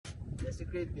the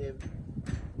secret beam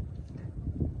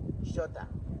shorter.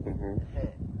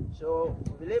 So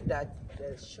we believe that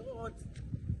the short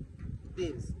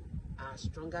beams are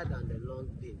stronger than the long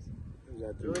beams.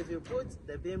 So if you put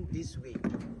the beam this way,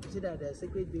 you see that the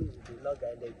secret beams will be longer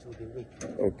and it will be weak.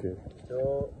 Okay.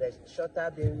 So the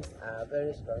shorter beams are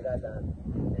very stronger than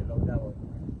the longer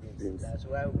beams. That's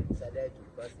why we decided to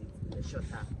cross it the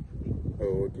shorter beam.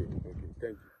 Oh, okay. Okay.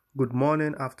 Thank you. Good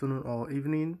morning, afternoon, or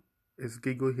evening. It's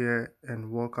Gigo here,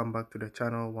 and welcome back to the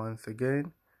channel once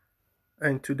again.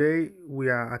 And today we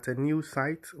are at a new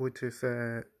site, which is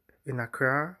in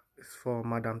Accra. It's for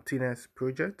Madam Tina's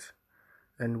project,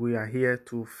 and we are here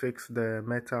to fix the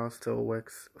metal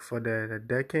steelworks for the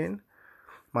decking.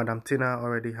 Madam Tina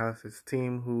already has his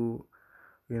team who,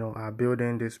 are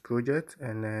building this project,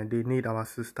 and they need our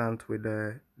assistance with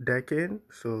the decking.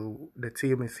 So the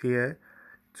team is here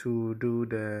to do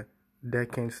the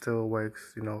decking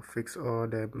steelworks, fix all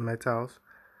the metals,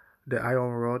 the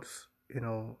iron rods,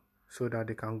 so that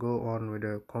they can go on with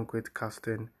the concrete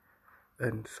casting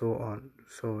and so on.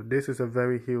 So this is a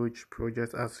very huge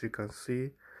project, as you can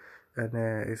see, and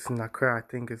it's in Accra. I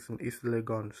think it's in East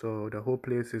Legon, so the whole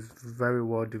place is very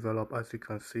well developed, as you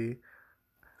can see.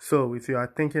 So if you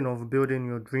are thinking of building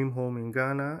your dream home in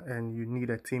Ghana and you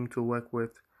need a team to work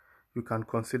with, you can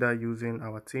consider using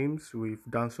our teams. We've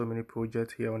done so many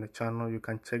projects here on the channel. You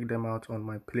can check them out on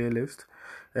my playlist.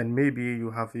 And maybe you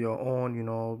have your own,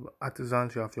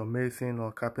 artisans, you have your mason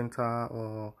or carpenter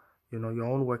or, your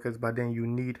own workers, but then you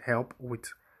need help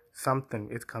with something.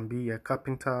 It can be a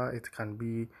carpenter, it can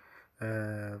be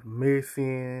a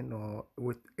mason, or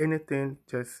with anything,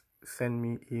 just send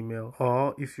me email.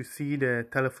 Or if you see the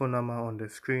telephone number on the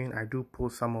screen, I do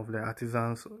post some of the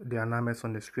artisans, their numbers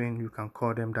on the screen. You can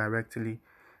call them directly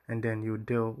and then you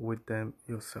deal with them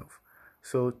yourself.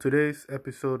 So today's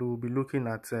episode will be looking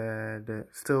at the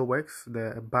steelworks,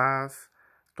 the bars,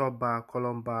 top bar,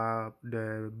 column bar,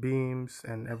 the beams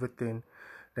and everything.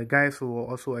 The guys will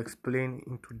also explain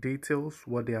into details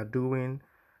what they are doing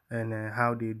and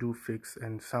how they do fix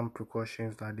and some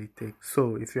precautions that they take.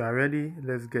 So if you are ready,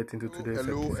 let's get into today's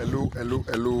episode.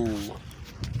 Hello.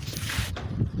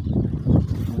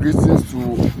 Greetings to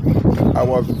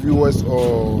our viewers.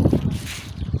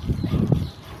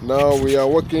 Now we are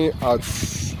working at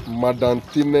Madam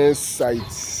Tina's site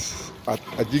at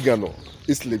Elgigogh,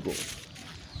 East Lagos.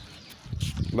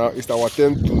 Now it's our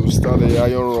turn to start the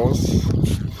iron rods.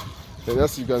 And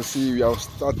as you can see, we have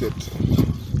started.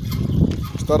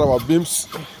 Start our beams.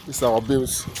 This is our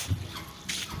beams.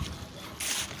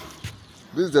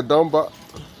 This is the down bar,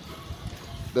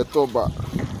 the top bar,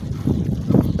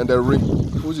 and the rim,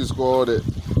 which is called the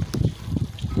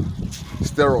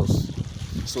steros.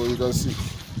 So you can see.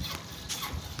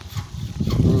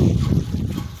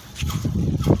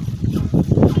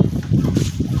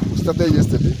 We started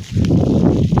yesterday,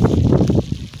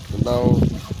 and now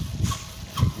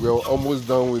we are almost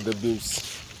done with the beams.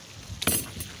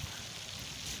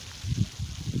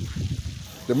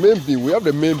 The main beam, we have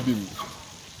the main beam.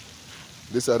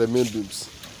 These are the main beams.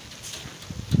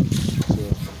 So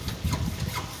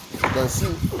you can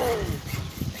see,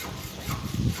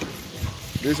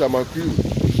 these are my crew,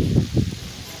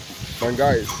 my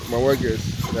guys, my workers.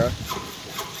 Yeah.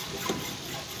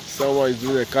 Someone is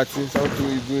doing the cutting, someone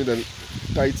is doing the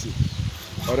tightening.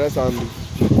 Others are on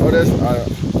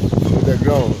the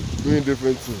ground doing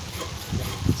different things.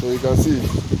 So you can see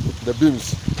the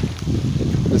beams.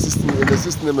 The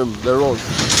system, the rods.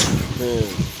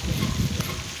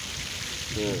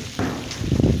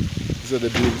 These are the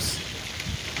beams.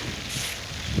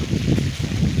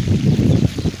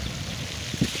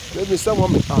 Maybe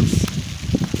someone may ask,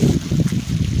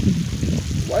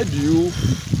 why do you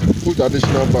put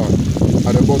additional bar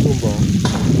at the bottom bar?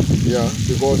 Yeah,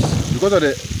 because of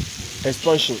the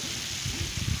expansion.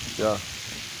 Yeah.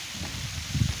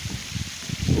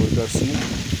 So you can see.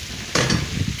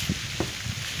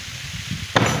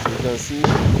 You can see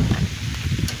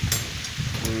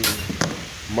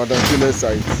Madam Tina's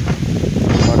site.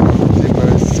 Madam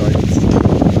Tina's site.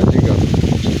 Elgigogh.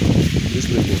 This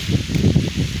level.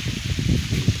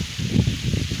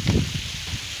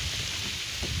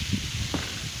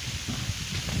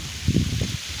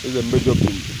 This is a major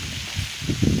beam.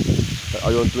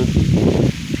 Iron 20.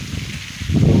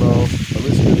 So now, we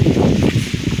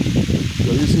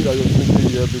are using iron 20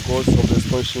 here because of the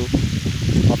expansion.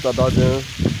 After that, then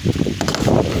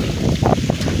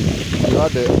you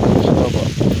add the additional bar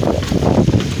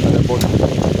at the bottom.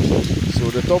 So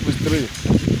the top is 3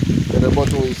 and the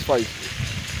bottom is 5.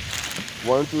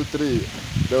 1, 2, 3.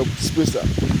 The spacer.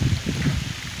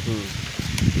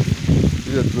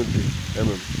 This is 20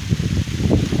 mm.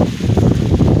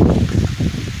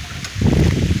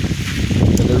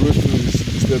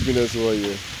 happiness over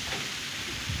here.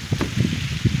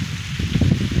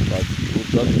 But we'll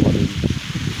try to manage it.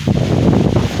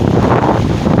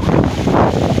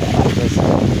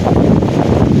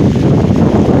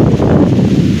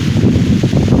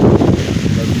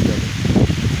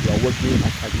 We are working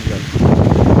at Agigan.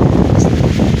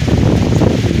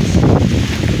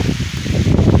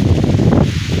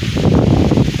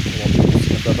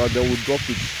 Then we'll drop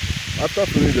it. After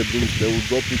filling the beans, then we'll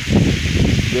drop it.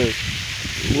 Then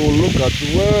we'll look at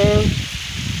where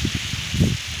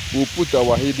we'll put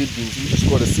our hidden beans, which is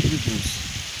called the secret beans,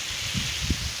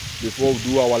 before we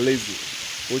do our lazy,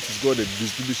 which is called the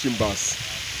distribution bars.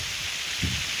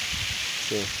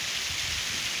 So,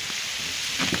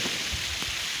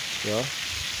 yeah.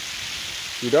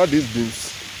 Without these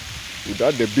beans,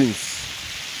 without the beans,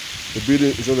 the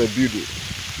building is not a building.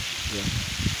 Yeah.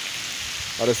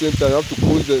 At the same time, you have to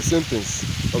close the sentence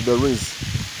of the rings.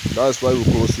 That's why we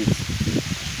close it.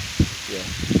 Yeah.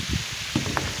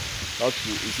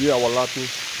 You see our lapping.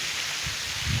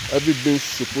 Every beam is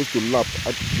supposed to lap.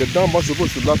 The down bar is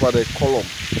supposed to lap at the column,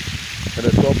 and the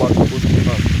top bar is supposed to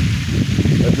lap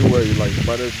everywhere you like.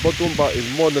 But the bottom bar is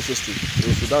more necessary.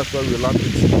 So that's why we lap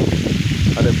it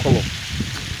at the column.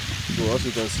 So as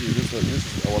you can see, this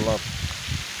is our lap.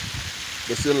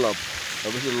 The same lap.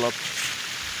 Everything lap.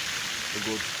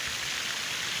 Good.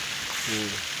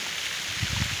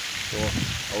 So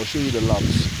I will show you the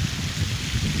labs.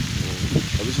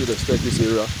 I will show you the staircase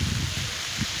area.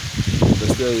 The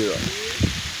stair area.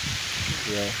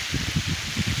 Yeah.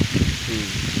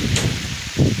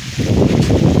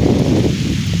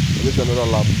 This is another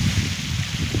lab.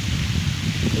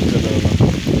 This is another lab.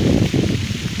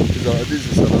 This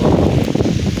is another lab.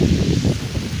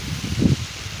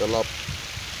 The lab.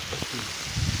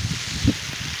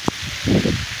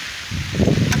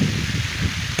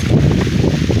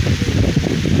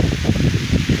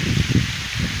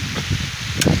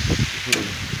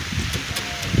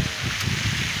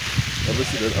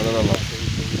 Another lap.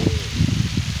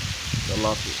 The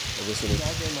lap.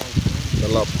 The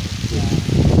lap.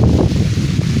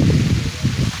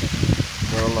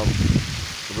 Another lap.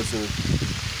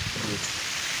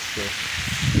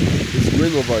 It's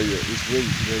rain over here. It's rain.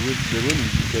 The rain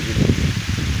is heavy.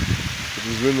 It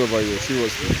is rain over here.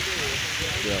 Seriously.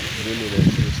 Yeah, rain over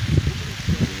here. Seriously.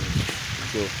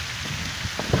 So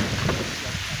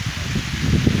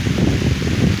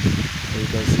you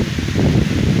can see.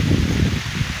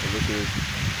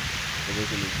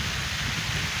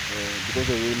 Because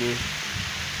of rain,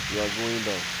 we are going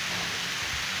down.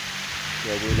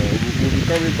 We'll be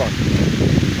coming back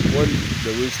when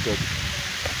the rain stops.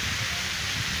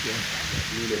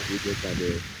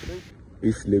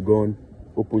 East Legon,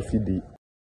 opposite the.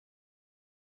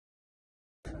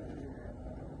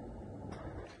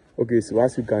 Okay, so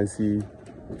as you can see,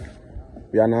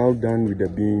 we are now done with the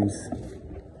beams.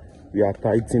 We are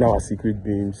tightening our secret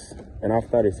beams, and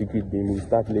after the secret beam, we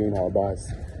start laying our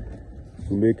bars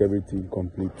to make everything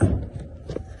complete.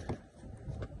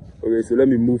 Okay, so let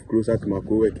me move closer to my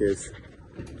co-workers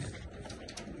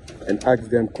and ask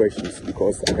them questions,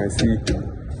 because I can see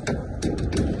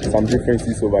some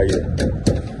differences over here.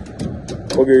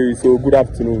 Okay, so good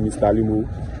afternoon, Mr. Alimu.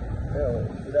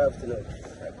 Good afternoon,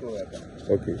 my co-worker.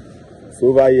 Okay, so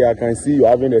over here I can see you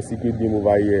having a secret beam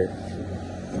over here,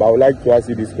 but I would like to ask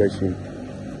you this question.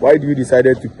 Why do you decide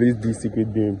to place this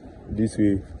secret beam this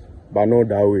way, but not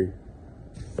that way?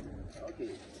 Okay,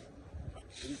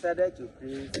 we decided to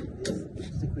place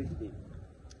this secret beam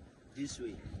this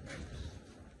way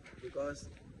because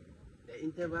the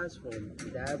intervals from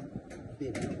that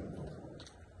beam to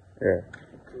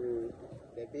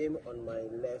the beam on my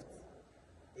left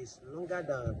is longer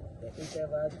than the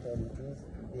intervals from this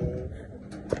beam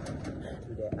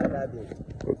to the other beam.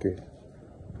 Okay.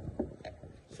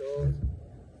 So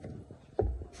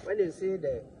when you see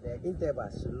the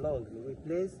intervals long, we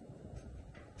place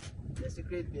the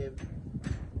secret beam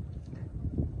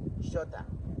shorter.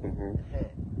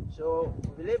 So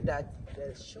we believe that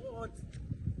the short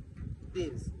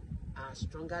beams are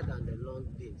stronger than the long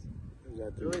beams.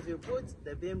 Exactly. So if you put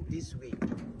the beam this way,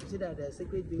 you see that the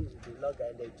secret beams will be longer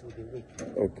and it will be weak.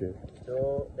 Okay.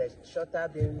 So the shorter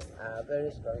beams are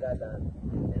very stronger than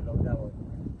the longer one.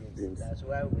 That's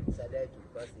why we decided to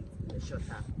cross it the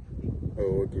shorter beam.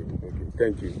 Oh, okay, okay.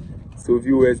 Thank you. So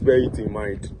viewers, bear it in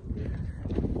mind.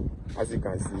 As you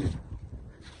can see,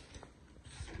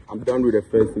 I'm done with the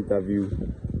first interview,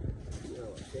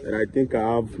 and I think I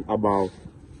have about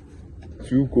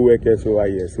 2 co-workers over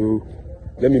here. So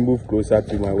let me move closer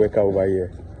to my worker over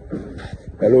here.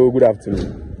 Hello, good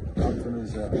afternoon. Good afternoon,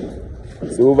 sir.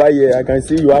 So over here, I can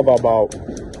see you have about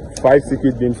 5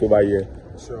 secret beams over here.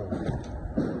 Sure.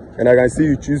 And I can see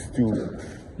you choose to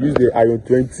use the iron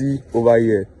 20 over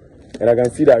here. And I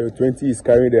can see that iron 20 is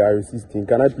carrying the iron 16.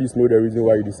 Can I please know the reason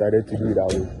why you decided to do it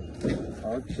that way?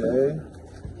 Okay.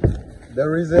 The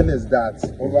reason is that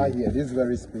over here, this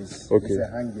very space is a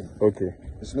hanging. Okay.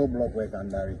 There's no block work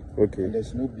under it. Okay. And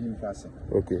there's no beam passing.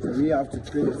 Okay. So we have to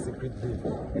create a secret beam.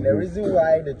 And the reason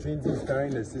why the 20 is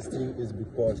carrying the 16 is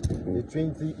because the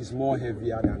 20 is more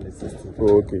heavier than the 16.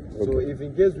 Oh, okay. So if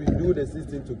in case we do the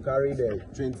 16 to carry the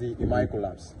 20, it might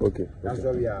collapse. Okay. That's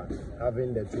why we are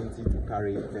having the 20 to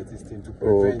carry the 16 to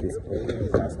prevent any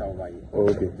disaster over here.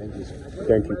 Okay. Thank you, sir.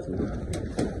 Thank you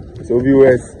too. So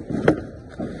viewers,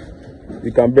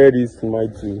 you can bear this to my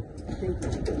too.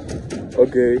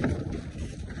 Okay.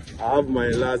 I have my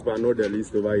last but not the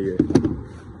least over here.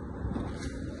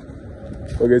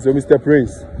 Okay, so Mr.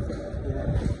 Prince,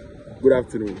 good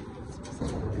afternoon.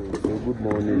 Okay, so good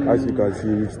morning. As you can see,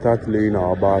 we start laying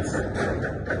our bars.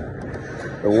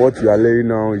 And what you are laying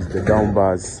now is the down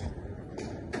bars.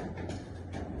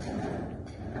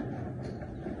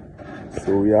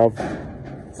 So we have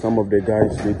some of the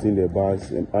guys rating the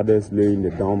bars and others laying the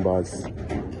down bars.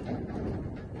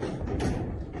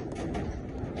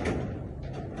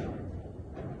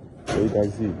 So you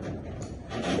can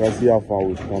see how far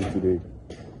we've come today.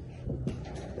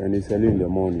 And it's early in the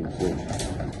morning, so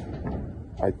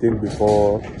I think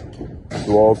before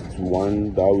 12 to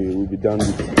 1 that we will be done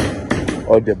with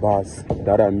all the bars.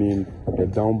 That I mean the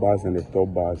down bars and the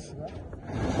top bars.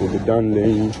 We'll be done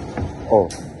laying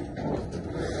off.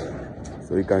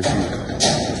 So you can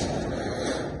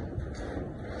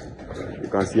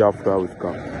see how far we've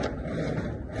come.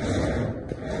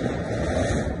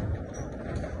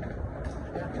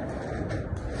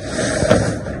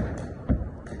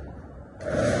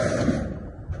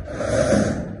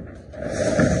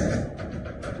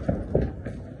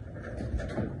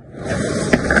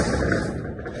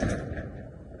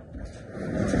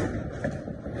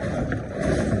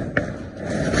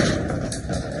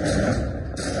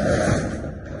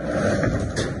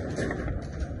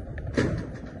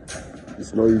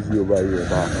 It's not easy over here,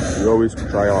 but we always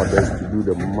try our best to do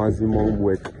the maximum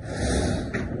work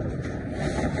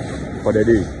for the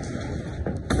day.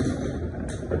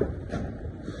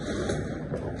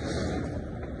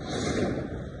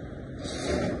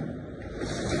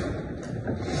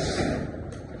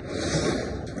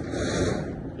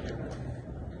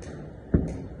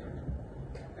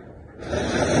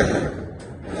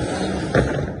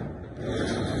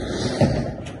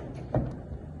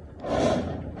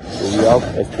 We have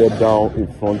a step down in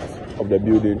front of the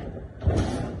building.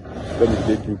 Let me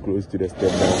take you close to the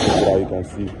step down so that you can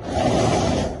see.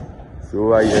 So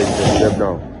over here is the step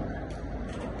down.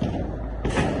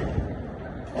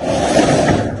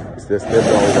 It's the step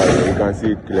down over here. You can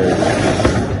see it clearly.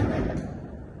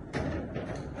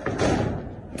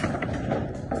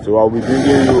 So I'll be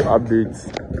bringing you updates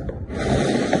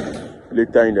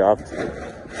later in the afternoon.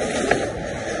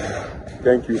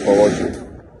 Thank you for watching.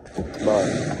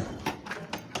 Bye.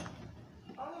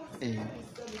 Hey,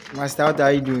 Master, what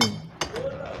are you doing?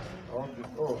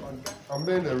 Oh, I'm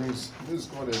laying the rings. This is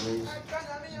called the rings.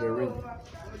 The ring.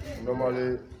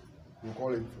 Normally, we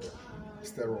call it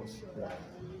steros. Yeah.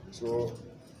 So,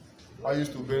 I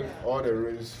used to bend all the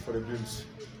rings for the beams.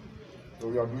 So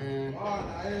we are doing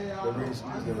the rings.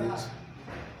 These the rings.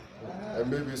 And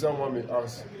maybe someone may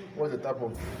ask, what's the type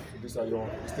of this iron?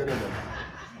 It's tenement.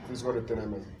 This is called a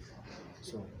tenement.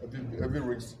 So every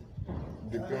rings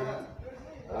depend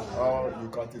on how you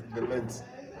cut it, the length.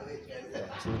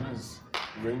 So this is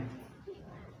ring,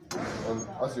 and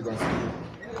as you can see,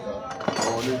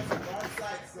 our length,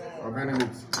 I'm bending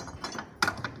it.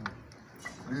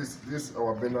 This is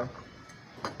our bender,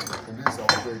 and this is our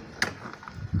peg.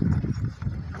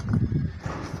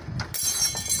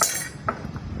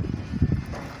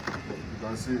 You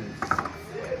can see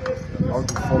how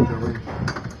to form the ring.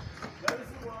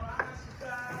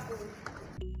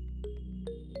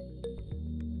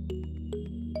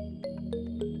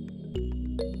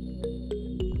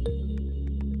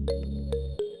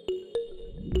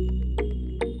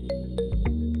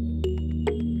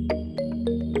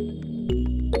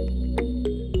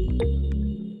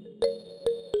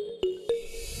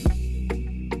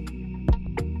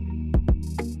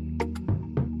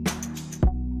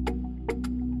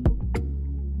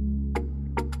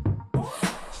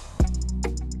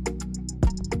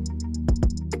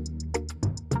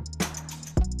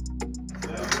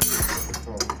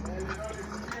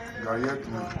 We are here to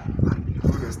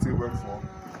do the steel work for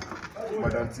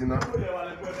Madam Tina.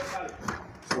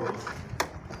 So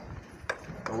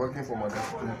we're working for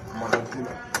Madam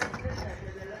Tina.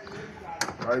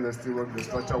 Right, the steel work, the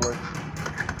structure work.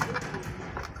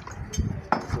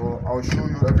 So I'll show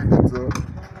you every detail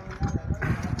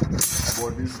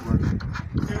about this work.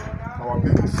 Our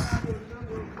beams,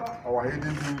 our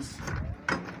hidden beams,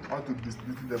 how to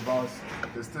distribute the bars,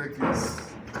 the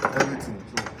staircase, everything.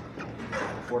 So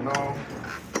for now,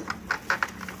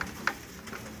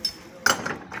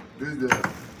 this is the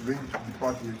ring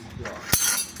department.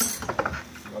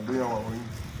 We are doing our ring,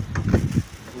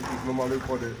 which is normally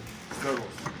called the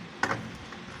servos.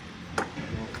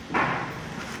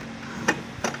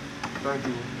 Thank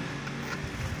you.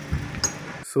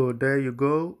 So there you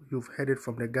go, you've heard it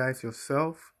from the guys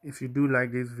yourself. If you do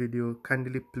like this video,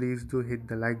 kindly please do hit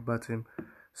the like button,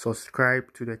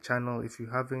 subscribe to the channel if you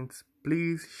haven't,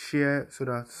 please share so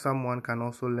that someone can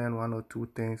also learn one or two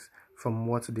things from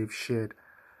what they've shared.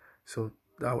 So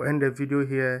I'll end the video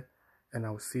here and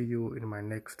I'll see you in my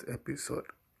next episode.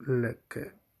 Let's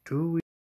do it.